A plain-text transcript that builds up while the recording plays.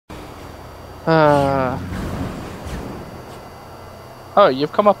Oh,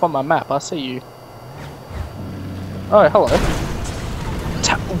 you've come up on my map. I see you. Oh, hello.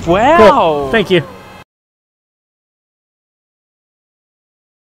 Wow! Cool. Thank you.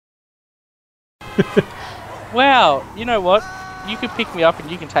 Wow, you know what? You could pick me up and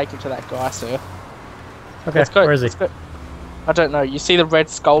you can take him to that guy, sir. Okay, let's go, where is he? I don't know. You see the red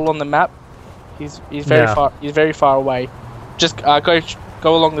skull on the map? He's very far. He's very far away. Just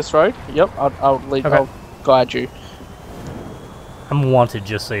go along this road. Yep, I'll lead. Okay. I'll guide you. I'm wanted,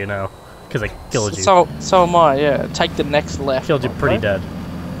 just so you know, because I killed you. So am I. Yeah. Take the next left. Killed you pretty dead.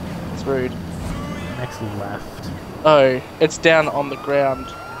 It's rude. Next left. Oh, it's down on the ground.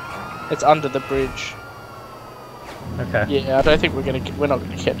 It's under the bridge. Okay. Yeah, I don't think we're not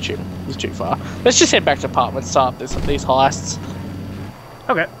gonna catch him. He's too far. Let's just head back to apartment. Start these heists.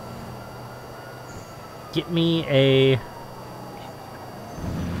 Okay. Get me a.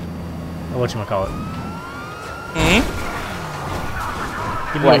 Whatchamacallit? Hmm?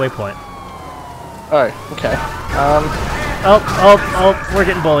 Give me a waypoint. Oh, okay. Oh, we're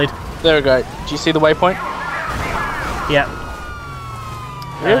getting bullied. There we go. Do you see the waypoint? Yeah.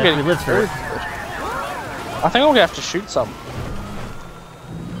 We lived through it. I think we're gonna have to shoot some.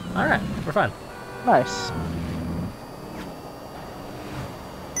 Alright, we're fine. Nice.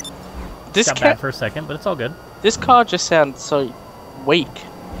 This got bad for a second, but it's all good. This car just sounds so weak.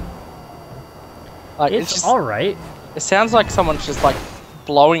 Like it's just alright. It sounds like someone's just like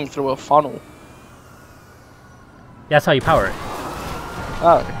blowing through a funnel. That's how you power it.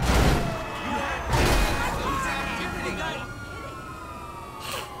 Oh.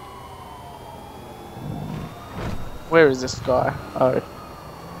 Where is this guy? Oh.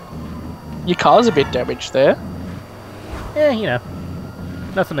 Your car's a bit damaged there. Yeah, you know.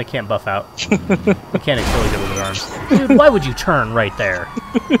 Nothing they can't buff out. Mechanic's really good with his arms. Dude, why would you turn right there?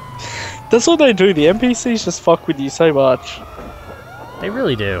 That's what they do. The NPCs just fuck with you so much. They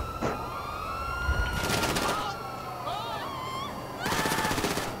really do.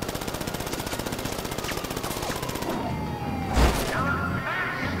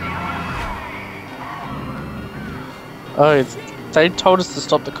 Oh, they told us to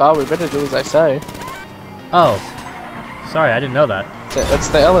stop the car. We better do as they say. Oh. Sorry, I didn't know that. That's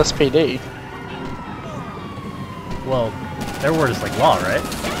the LSPD. Well, their word is like law, right?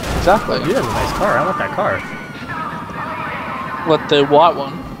 Exactly. Dude, that's a nice car. I want that car. What, the white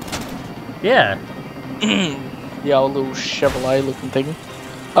one? Yeah. The old little Chevrolet looking thing.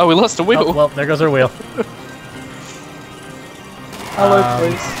 Oh, we lost a wheel. Oh, well, there goes our wheel. Hello,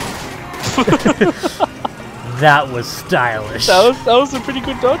 please. That was stylish. That was a pretty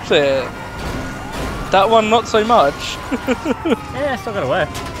good dodge there. That one, not so much. Yeah, I still got away.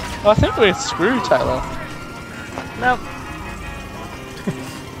 I think we're screwed, Taylor. Nope.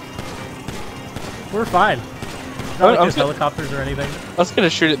 We're fine. Not like there's helicopters or anything. I was gonna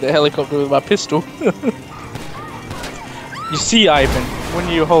shoot at the helicopter with my pistol. You see, Ivan, when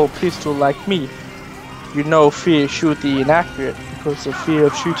you hold pistol like me, you know fear shoot the inaccurate because of fear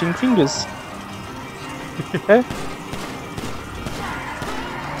of shooting fingers. Okay?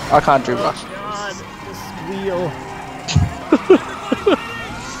 I can't do Russian. God, this wheel.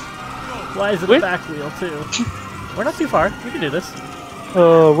 Why is it a back wheel too? We're not too far. We can do this.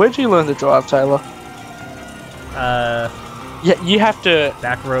 Where'd you learn to drive, Taylor? Yeah, you have to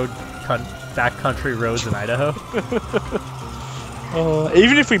back country roads in Idaho.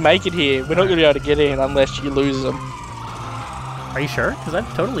 Even if we make it here, we're not gonna be able to get in unless you lose them. Are you sure? Because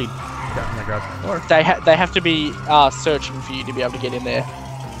I've totally gotten my garage before. They have to be searching for you to be able to get in there.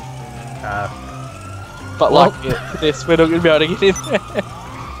 But well, like this, we're not gonna be able to get in there.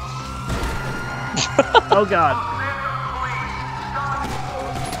 Oh god.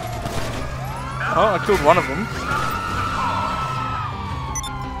 Oh, I killed one of them.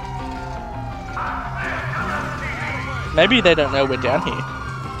 Maybe they don't know we're down here.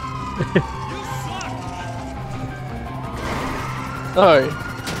 Oh.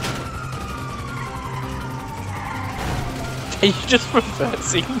 Are you just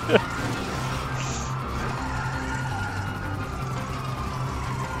reversing?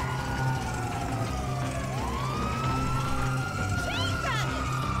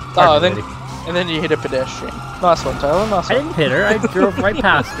 Oh, and then you hit a pedestrian. Nice one, Taylor. Nice one. I didn't hit her. I drove right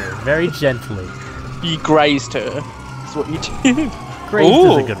past her, very gently. You grazed her. That's what you did. Grazed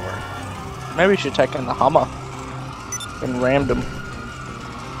is a good word. Maybe we should take in the Hummer and rammed him.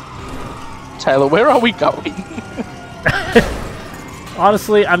 Taylor, where are we going?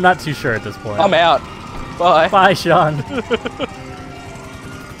 Honestly, I'm not too sure at this point. I'm out. Bye. Bye, Sean.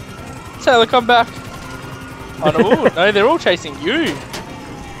 Taylor, come back. Oh, no, no, they're all chasing you.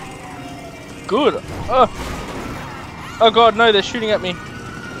 good. Oh god, no, they're shooting at me.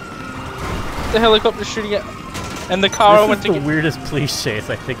 The helicopter's shooting at... And the car I went to This is the weirdest police chase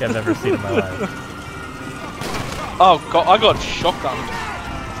I think I've ever seen in my life. Oh god, I got shotgunned.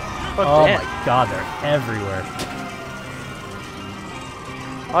 Oh my god, they're everywhere.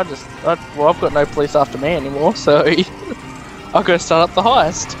 Well, I've got no police after me anymore, so I'll go start up the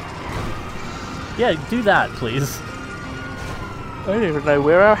heist. Yeah, do that, please. I don't even know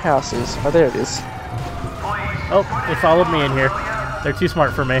where our house is. Oh, there it is. Oh, they followed me in here. They're too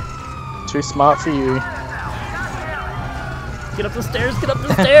smart for me. Too smart for you. Get up the stairs, get up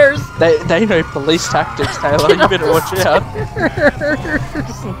the stairs! They know police tactics, Taylor. You better watch out.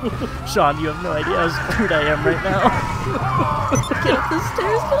 Sean, you have no idea how screwed I am right now. Get up the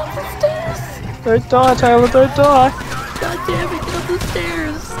stairs, get up the stairs! Don't die, Taylor, don't die. God damn it, get up the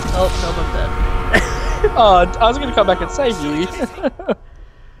stairs! Oh, no, I'm dead. Oh, I was gonna come back and save you.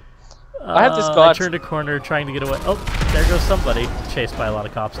 I have this guy. I turned a corner trying to get away. Oh, there goes somebody. Chased by a lot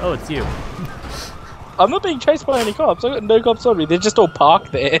of cops. Oh, it's you. I'm not being chased by any cops. I got no cops on me. They're just all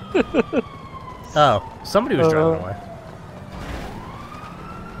parked there. Oh, somebody was driving away.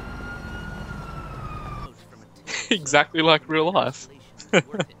 Exactly like real life.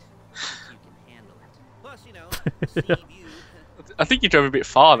 I think you drove a bit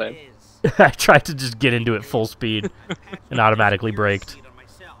far then. I tried to just get into it full speed and automatically braked.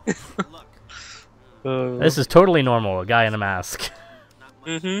 This is totally normal, a guy in a mask.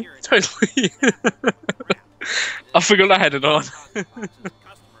 Mm-hmm, totally. I forgot I had it on.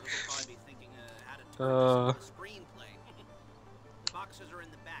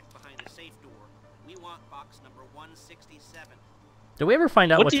 Did we ever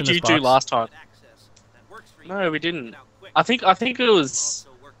find out what's in this box? What did you do last time? No, we didn't. I think it was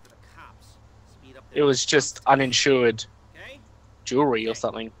just uninsured jewelry or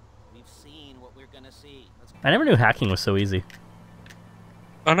something. I never knew hacking was so easy.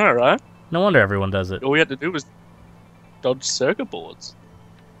 I know, right? No wonder everyone does it. All we had to do was dodge circuit boards.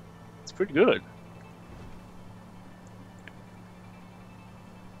 It's pretty good.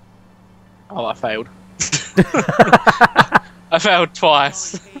 Oh, I failed. I failed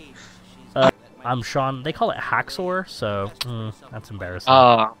twice. I'm Sean. They call it hacksaw, so that's embarrassing.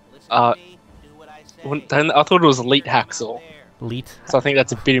 I thought it was elite hacksaw. Elite. So I think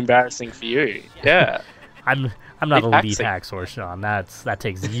that's a bit embarrassing for you. Yeah. I'm not elite hacksaw, Sean. That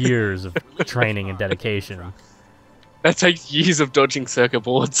takes years of training and dedication. That takes years of dodging circuit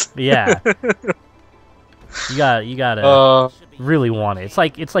boards. Yeah. You gotta really want it.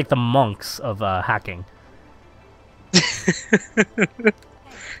 It's like the monks of hacking.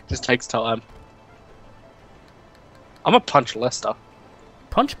 Just takes time. I'm a punch Lester.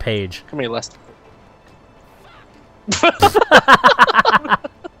 Punch Page. Come here, Lester.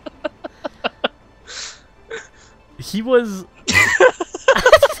 He was...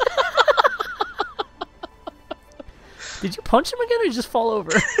 Did you punch him again or just fall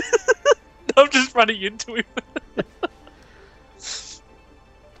over? I'm just running into him.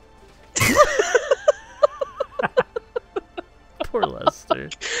 Poor Lester.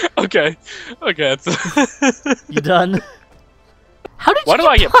 Okay. You done? How did Why you do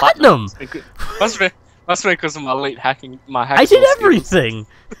I get platinum? Must be because of my elite hacking. I did everything.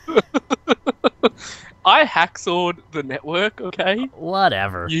 I hacksawed the network. Okay.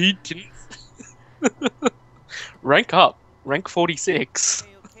 Whatever. You didn't. Rank up. Rank 46.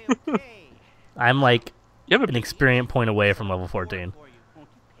 I'm like an experience point away from level 14.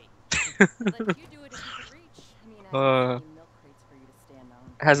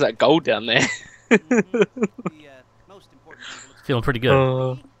 How's that gold down there? Feeling pretty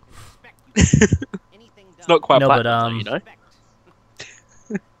good. It's not quite platinum, but though, you know.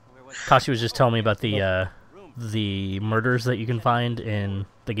 Kashi was just telling me about the murders that you can find in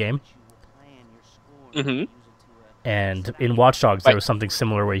the game. Mm-hmm. And in Watch Dogs, there was something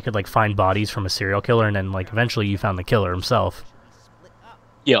similar where you could like find bodies from a serial killer, and then like eventually you found the killer himself.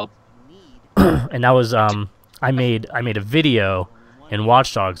 Yeah. And that was I made a video in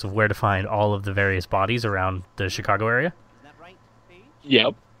Watch Dogs of where to find all of the various bodies around the Chicago area.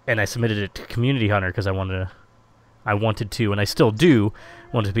 Yep. And I submitted it to Community Hunter because I wanted to, and I still do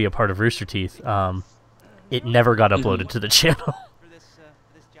want to be a part of Rooster Teeth. It never got uploaded to the channel.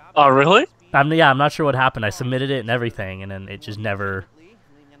 Oh, really? I'm not sure what happened. I submitted it and everything, and then it just never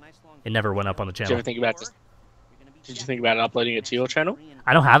went up on the channel. Did you think about uploading it to your channel?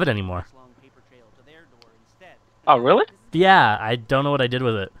 I don't have it anymore. Oh, really? Yeah, I don't know what I did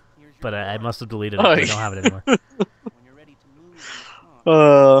with it, but I must have deleted it. I don't have it anymore.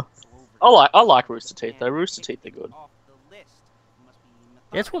 I like Rooster Teeth though. Rooster Teeth are good.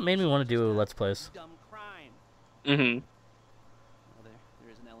 It's what made me want to do Let's Plays. Mm-hmm.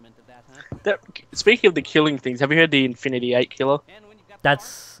 Speaking of the killing things, have you heard the Infinity 8 killer?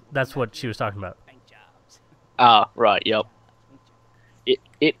 That's what she was talking about. Ah, right, yep.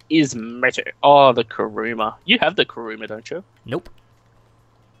 It is meta. Oh, the Kuruma. You have the Kuruma, don't you? Nope.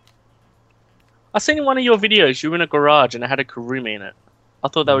 I seen in one of your videos you were in a garage and it had a Kuruma in it. I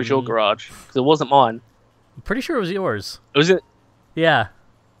thought that was your garage, because it wasn't mine. I'm pretty sure it was yours. Was it? Yeah.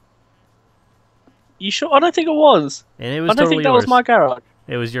 You sure? I don't think it was. And it was I don't think that was my garage.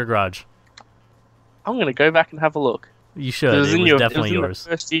 It was your garage. I'm going to go back and have a look. You should. It was definitely yours. The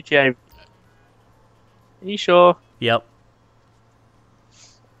first GTA. Are you sure? Yep.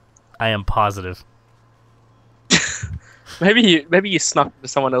 I am positive. Maybe you snuck into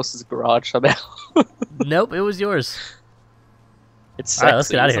someone else's garage somehow. Nope, it was yours. It's sexy, all right, let's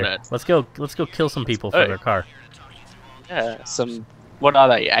get out of here. It? Let's go kill some people for their car. Yeah, what are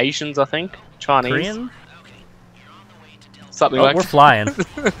they? Asians, I think. Chinese. Korean? Something like. We're flying.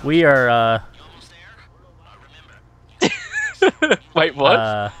 We are. Wait,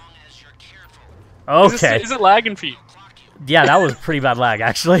 what? Okay. Is it lagging for you? Yeah, that was pretty bad lag,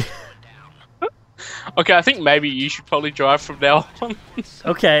 actually. Okay, I think maybe you should probably drive from now on.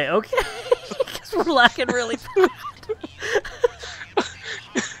 Okay. Because we're lagging really bad.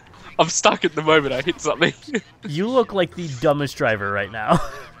 I'm stuck at the moment. I hit something. You look like the dumbest driver right now.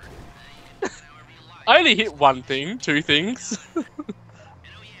 I only hit one thing, two things.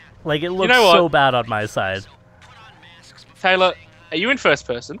 Like, it looks so bad on my side. Taylor, are you in first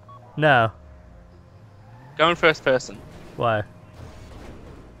person? No. Go in first person. Why?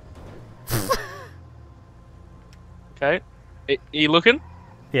 Okay. Are you looking?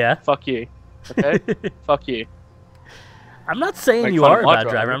 Yeah. Fuck you. Okay? Fuck you. I'm not saying you are a bad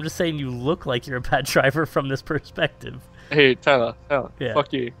driver. I'm just saying you look like you're a bad driver from this perspective. Hey, Taylor. Yeah.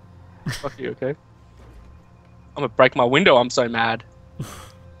 Fuck you. Fuck you, okay? I'm gonna break my window. I'm so mad.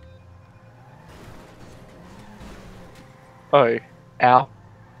 Oh. Ow.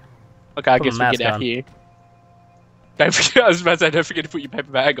 Okay, I guess we get out here. Don't forget, I was about to say, don't forget to put your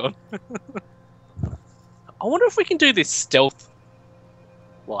paper bag on. I wonder if we can do this stealth.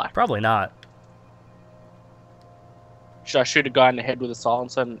 Why? Probably not. Should I shoot a guy in the head with a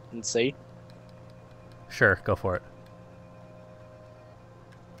silencer and see? Sure, go for it.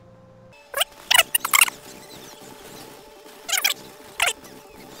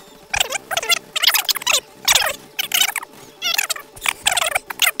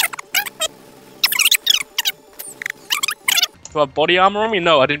 Do I have body armor on me?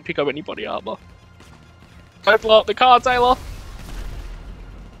 No, I didn't pick up any body armor. Don't blow up the car, Taylor!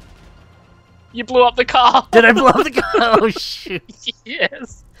 You blew up the car! Did I blow up the car? Oh, shoot.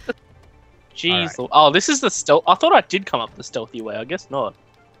 Yes! Jeez. Right. Oh, this is the stealth. I thought I did come up the stealthy way. I guess not.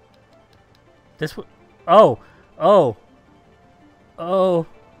 This w Oh!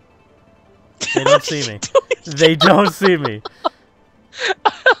 They don't see me. They don't see me.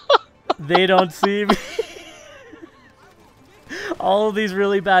 They don't see me. All of these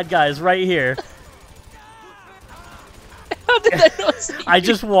really bad guys right here. How did they not see I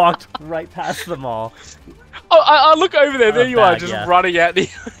just walked right past them all. Oh, I look over there. There you are, just running at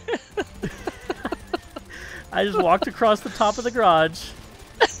me. I just walked across the top of the garage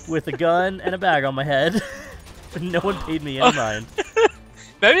with a gun and a bag on my head. But no one paid me any mind.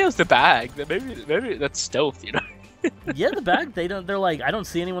 Maybe it was the bag. Maybe that's stealth, you know? Yeah, the bag. They're like, I don't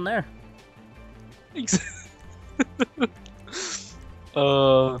see anyone there. Wait,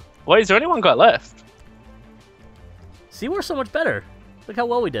 is there only one guy left? See, we're so much better. Look how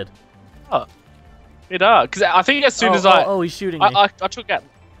well we did. Oh, it are. Because I think as soon as I... Oh, he's shooting me. I took out...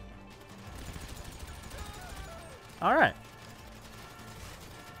 Alright.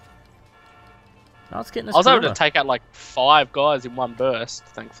 Now let's get in this I was able Kuruma. to take out like 5 guys in one burst,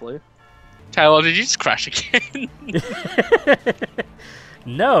 thankfully. Taylor, did you just crash again?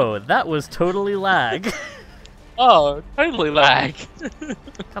 No, that was totally lag. Oh, totally lag.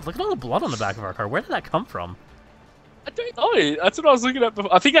 God, look at all the blood on the back of our car. Where did that come from? I don't know. That's what I was looking at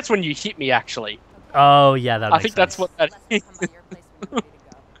before. I think that's when you hit me, actually. Oh, yeah, that makes sense. That's what that is.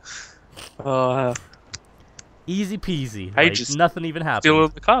 Easy peasy. Hey, like, just nothing even happened. Still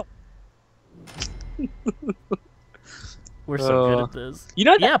in the car. We're so good at this. You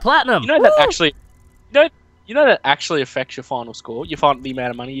know that, yeah, platinum. You know that actually... You know that actually affects your final score? The amount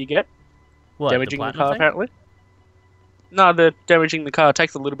of money you get? What, damaging the car, thing? apparently? No, the damaging the car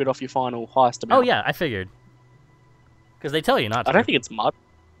takes a little bit off your final heist amount. Oh, yeah, I figured. Because they tell you not to. I don't think it's mud.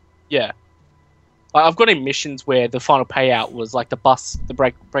 Yeah. I've got in missions where the final payout was like the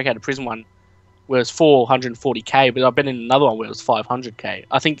break out of prison one where it's 440k, but I've been in another one where it was 500k.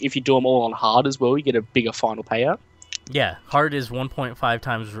 I think if you do them all on hard as well, you get a bigger final payout. Yeah, hard is 1.5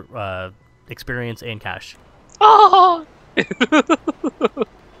 times experience and cash. Oh!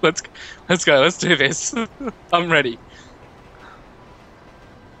 Let's go. Let's do this. I'm ready.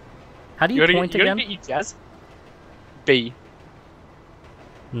 How do you point again? Get you jazz. B.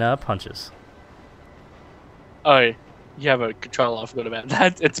 No, punches. Oh, you have a controller. I forgot about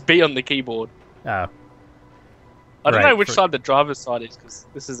that. It's B on the keyboard. Oh. I don't know which side the driver's side is because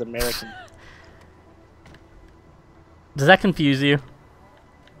this is American. Does that confuse you? It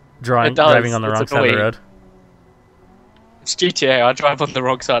does. Driving on the wrong side of the road? It's GTA. I drive on the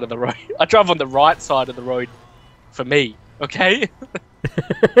wrong side of the road. I drive on the right side of the road for me, okay?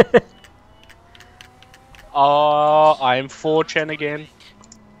 Oh, I'm 4chan again.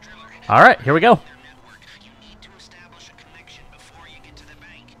 Alright, here we go.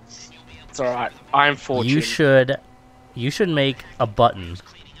 It's alright. I'm 4chan. You should make a button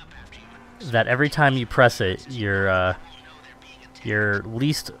that every time you press it, your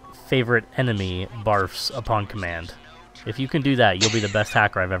least favorite enemy barfs upon command. If you can do that, you'll be the best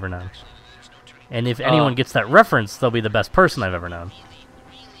hacker I've ever known. And if anyone gets that reference, they'll be the best person I've ever known.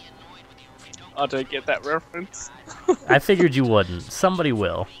 I don't get that reference. I figured you wouldn't. Somebody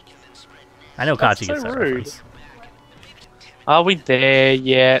will. I know Kachi gets that reference. Are we there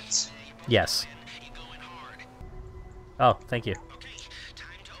yet? Yes. Oh, thank you.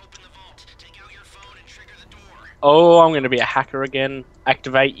 Oh, I'm going to be a hacker again.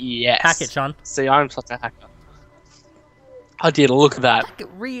 Activate, yes. Hack it, Sean. See, I'm such a hacker. I did, look at that. Hack it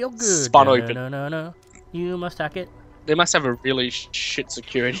real good. Spun open. No. You must hack it. They must have a really shit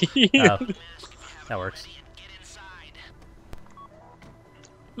security. Oh, that works.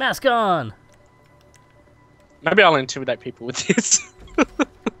 Mask on! Maybe I'll intimidate people with this.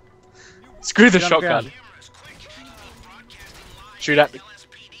 Screw the shotgun. Shoot at me.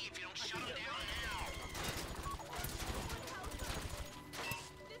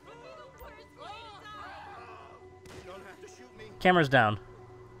 Camera's down.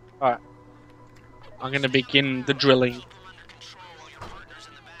 Alright. I'm gonna begin the drilling.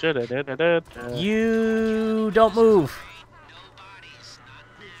 You don't move.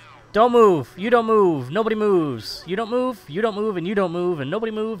 Don't move. You don't move. Nobody moves. You don't move. You don't move, and you don't move, and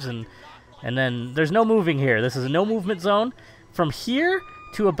nobody moves, and then there's no moving here. This is a no movement zone. From here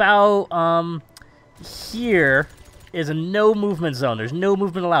to about here is a no movement zone. There's no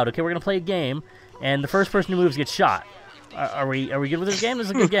movement allowed. Okay, we're gonna play a game, and the first person who moves gets shot. Are we good with this game? This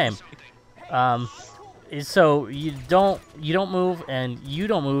is a good game. So you don't move, and you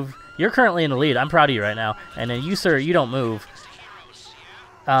don't move. You're currently in the lead. I'm proud of you right now. And then you, sir, you don't move.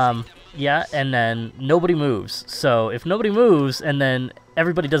 Yeah, and then nobody moves. So if nobody moves, and then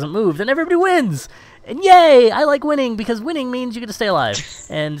everybody doesn't move, then everybody wins. And yay! I like winning because winning means you get to stay alive,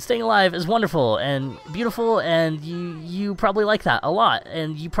 and staying alive is wonderful and beautiful. And you probably like that a lot,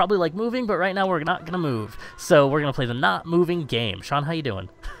 and you probably like moving. But right now we're not gonna move, so we're gonna play the not moving game. Sean, how you doing?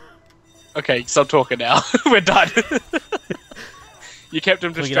 Okay, stop talking now. We're done. You kept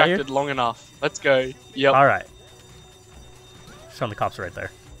him distracted long enough. Let's go. Yep. All right. Sean, the cops are right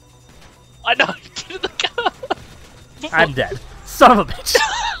there. I know. Get in the car. I'm dead. Son of a bitch.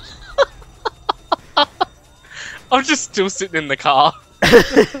 I'm just still sitting in the car.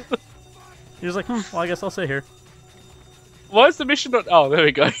 He was like, well, I guess I'll stay here. Why is the mission not... Oh, there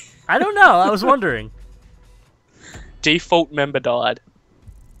we go. I don't know. I was wondering. Default member died.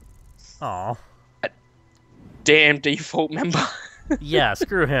 Aw. Damn default member. Yeah,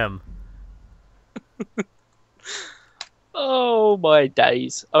 screw him. Oh, my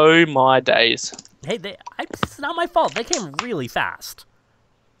days. Oh, my days. Hey, it's not my fault. They came really fast.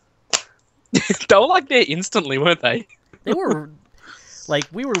 They were like there instantly, weren't they? They were, like,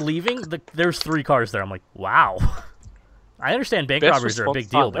 we were leaving. There's 3 cars there. I'm like, wow. I understand bank robberies are a big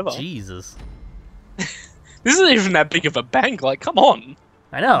deal, but Jesus. This isn't even that big of a bank. Like, come on.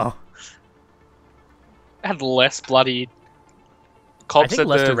 I know. Had less bloody cops at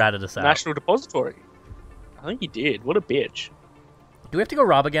Lester the ratted us out. National Depository. I think he did. What a bitch. Do we have to go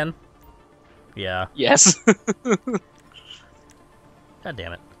rob again? Yeah. Yes. God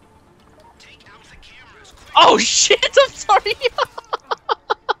damn it. Oh shit! I'm sorry.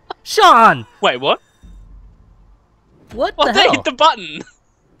 Sean! Wait, what? What Oh, the they hell? hit the button.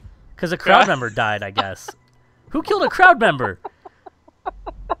 Because a crowd member died, I guess. Who killed a crowd member?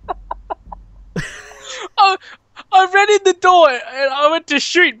 Oh, I ran in the door and I went to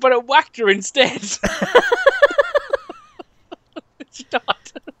shoot, but it whacked her instead. She died.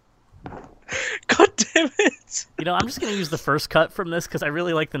 God damn it. You know, I'm just going to use the first cut from this because I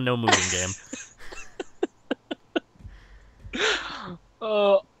really like the no moving game.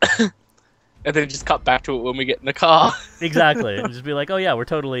 Oh. And then just cut back to it when we get in the car. Exactly, and just be like, oh yeah,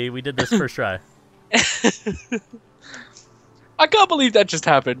 we did this first try. I can't believe that just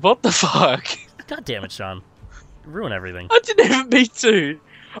happened. What the fuck? God damn it, Sean. You ruin everything. I didn't even mean to.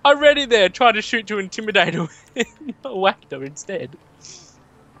 I ran in there trying to shoot to intimidate him. I whacked him instead.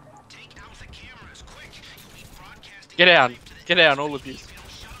 Get down, all of you.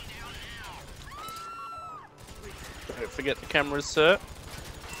 Don't forget the cameras, sir.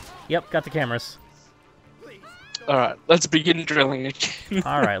 Yep, got the cameras. Alright, let's begin drilling again.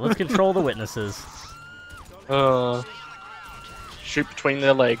 Alright, let's control the witnesses. Shoot between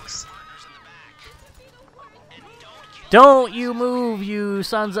their legs. Don't you move, you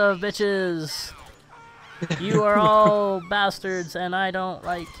sons of bitches! You are all bastards, and I don't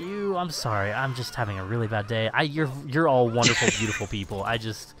like you. I'm sorry, I'm just having a really bad day. You're all wonderful, beautiful people. I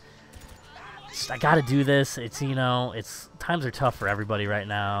gotta do this. It's, you know, times are tough for everybody right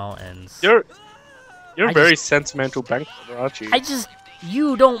now, and You're a very sentimental bank robber, aren't you?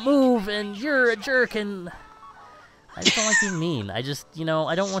 You don't move, and you're a jerk, and I just don't like being mean. I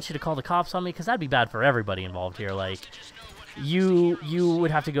don't want you to call the cops on me, because that'd be bad for everybody involved here. Like, you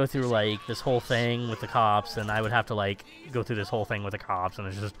would have to go through, like, this whole thing with the cops, and I would have to, like, go through this whole thing with the cops, and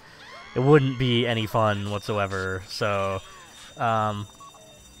it wouldn't be any fun whatsoever. So,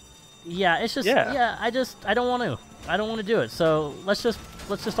 yeah, it's just, yeah, I don't want to. I don't want to do it. So let's just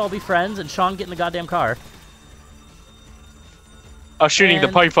all be friends, and Sean get in the goddamn car. I was shooting the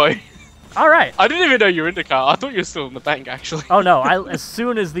po-po. All right. I didn't even know you were in the car. I thought you were still in the bank, actually. Oh no! As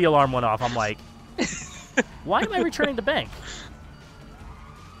soon as the alarm went off, I'm like, why am I returning the bank?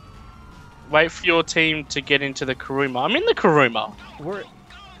 Wait for your team to get into the Kuruma. I'm in the Kuruma.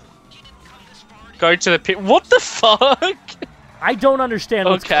 Go to the pit. What the fuck? I don't understand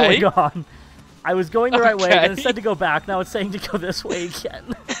what's going on. I was going the right way, then it said to go back. Now it's saying to go this way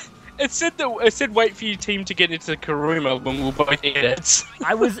again. It said wait for your team to get into the Kuruma when we were both in it.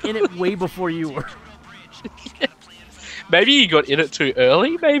 I was in it way before you were. Maybe you got in it too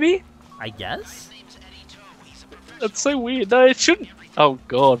early, maybe? I guess? That's so weird. No, it shouldn't. Oh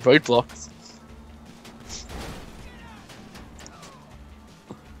god, roadblocks.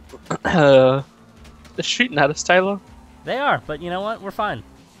 They're shooting at us, Taylor. They are, but you know what? We're fine.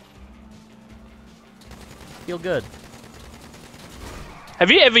 Feel good. Have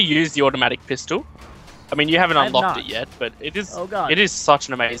you ever used the automatic pistol? I mean, you haven't unlocked it yet, but it is. Oh god! It is such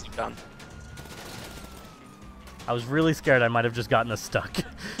an amazing gun. I was really scared I might have just gotten us stuck,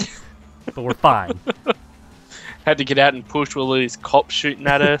 but we're fine. Had to get out and push all these cops shooting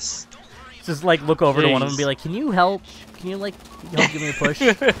at us. Just like look over to one of them and be like, "Can you help? Can you like help give me a push?"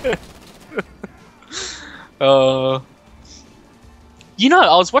 You know,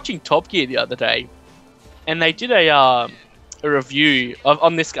 I was watching Top Gear the other day, and they did a review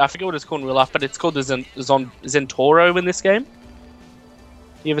on this. I forget what it's called in real life, but it's called the Zentoro in this game.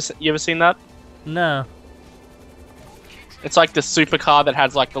 You ever seen that? No. It's like the supercar that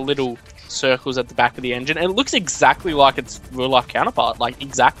has like the little circles at the back of the engine, and it looks exactly like its real life counterpart, like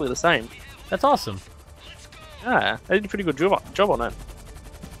exactly the same. That's awesome. Yeah, they did a pretty good job on it.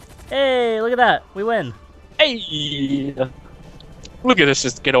 Hey, look at that. We win. Hey! Look at us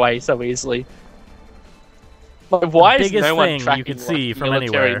just get away so easily. Like, why is no one tracking you can see like, from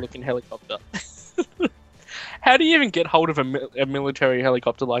anywhere? Looking helicopter? How do you even get hold of a military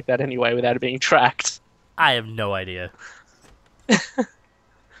helicopter like that anyway without it being tracked? I have no idea.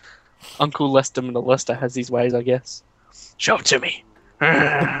 Uncle Lester Lester has these ways, I guess. Show it to me.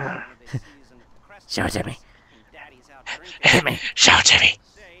 Show it to me. Hit me. Show it to me.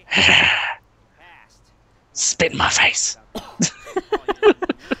 Spit in my face.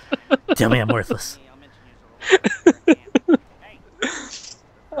 Tell me I'm worthless.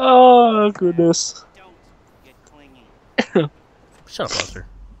 Oh, goodness. Shut up, Buster.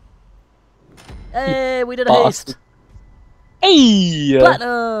 Hey, we did a heist. Hey!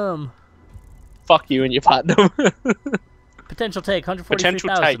 Platinum! Fuck you and your platinum. Potential take,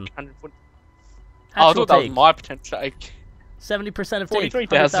 143,000. Potential take. Oh, I thought that was my potential take. 70% of take,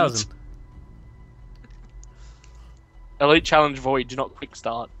 43,000. Elite Challenge Void, do not quick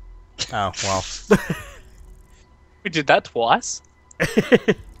start. Oh, well. We did that twice.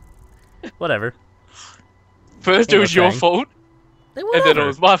 Whatever. First it was your fault, and then it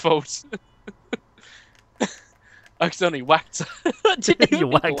was my fault. I accidentally whacked You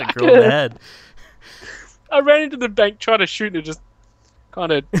whacked a girl in the head. I ran into the bank trying to shoot and it just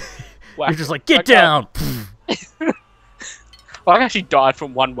kind of whacked. You're just like, get down! Well, I actually died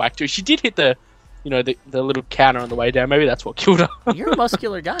from one whack too. She did hit the, you know, the little counter on the way down. Maybe that's what killed her. You're a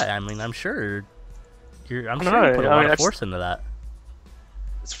muscular guy. I mean, I'm sure. I'm sure you put a lot of force into that.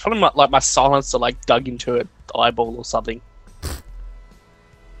 It's probably like my silencer like dug into an eyeball or something.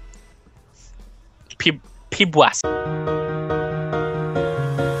 Pibwas.